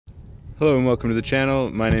Hello and welcome to the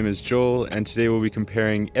channel. My name is Joel and today we'll be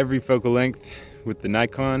comparing every focal length with the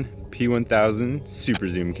Nikon P1000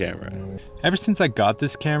 Superzoom camera. Ever since I got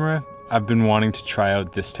this camera, I've been wanting to try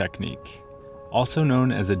out this technique. Also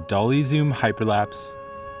known as a dolly zoom hyperlapse,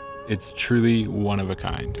 it's truly one of a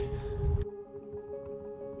kind.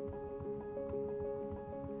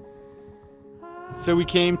 So we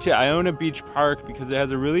came to Iona Beach Park because it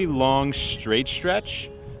has a really long straight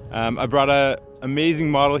stretch. I brought an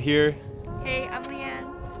amazing model here. Hey, I'm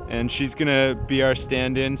Leanne. And she's gonna be our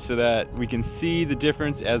stand-in so that we can see the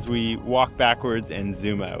difference as we walk backwards and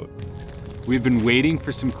zoom out. We've been waiting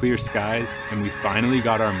for some clear skies and we finally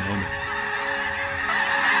got our moment.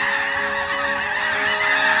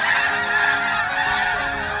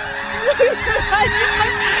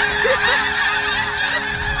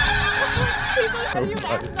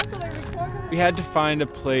 We had to find a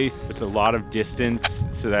place with a lot of distance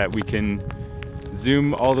so that we can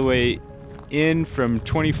zoom all the way in from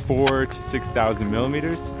 24 to 6,000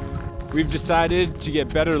 millimeters. We've decided to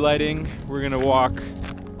get better lighting. We're gonna walk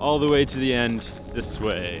all the way to the end this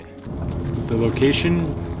way. The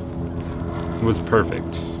location was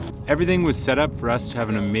perfect. Everything was set up for us to have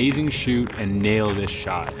an amazing shoot and nail this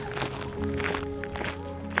shot.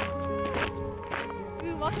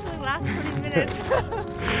 We walked for the last 20 minutes.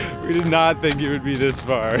 We did not think it would be this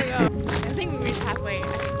far. I think we reached halfway. I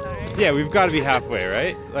think so, right? Yeah, we've got to be halfway,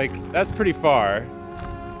 right? Like, that's pretty far.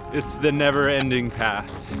 It's the never-ending path.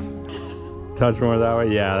 Touch more that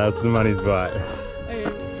way? Yeah, that's the money spot. Okay.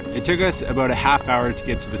 It took us about a half hour to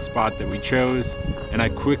get to the spot that we chose, and I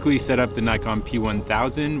quickly set up the Nikon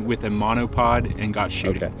P1000 with a monopod and got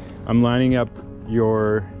shooting. Okay, I'm lining up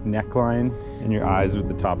your neckline and your eyes with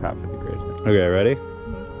the top half of the grid. Okay, ready?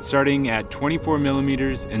 Starting at 24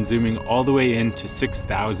 millimeters and zooming all the way in to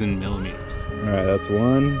 6,000 millimeters. All right, that's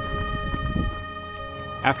one.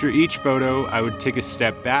 After each photo, I would take a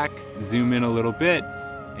step back, zoom in a little bit,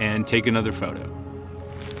 and take another photo.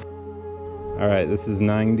 All right, this is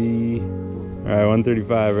 90. All right,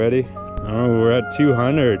 135, ready? Oh, we're at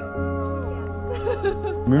 200.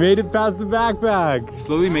 We made it past the backpack.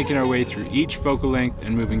 Slowly making our way through each focal length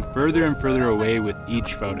and moving further and further away with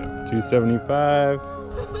each photo. 275,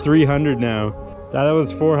 300 now. That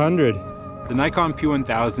was 400. The Nikon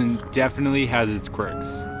P1000 definitely has its quirks,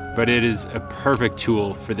 but it is a perfect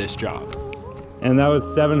tool for this job. And that was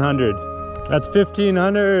 700. That's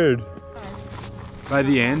 1,500. By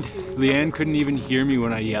the end, Leanne couldn't even hear me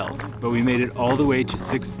when I yelled, but we made it all the way to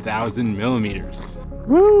 6,000 millimeters.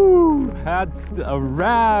 Woo! That's a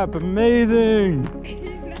wrap, amazing!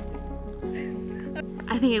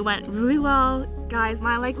 I think it went really well. Guys,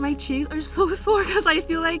 my cheeks are so sore because I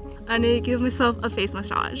feel like I need to give myself a face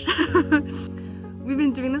massage. We've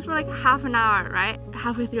been doing this for like half an hour, right?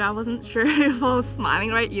 Halfway through, I wasn't sure if I was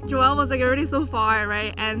smiling, right? Joel was like already so far,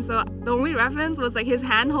 right? And so the only reference was like his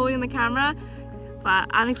hand holding the camera. But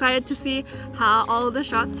I'm excited to see how all of the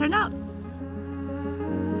shots turned out.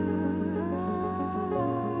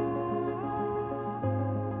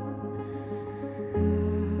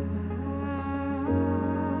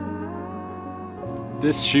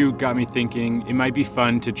 This shoot got me thinking it might be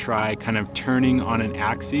fun to try kind of turning on an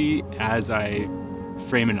axis as I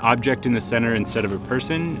frame an object in the center instead of a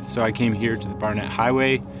person. So I came here to the Barnett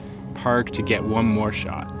Highway Park to get one more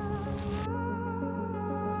shot.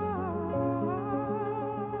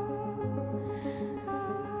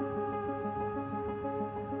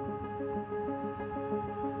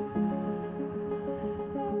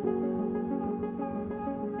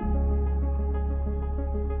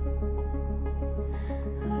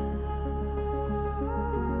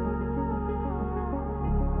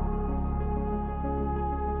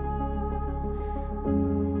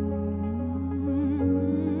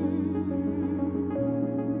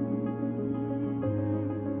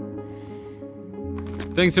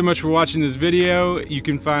 Thanks so much for watching this video. You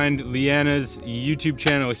can find Leanna's YouTube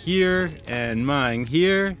channel here and mine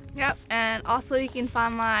here. Yep, and also you can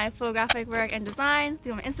find my photographic work and design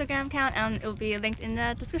through my Instagram account, and it will be linked in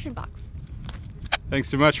the description box. Thanks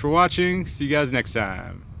so much for watching. See you guys next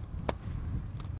time.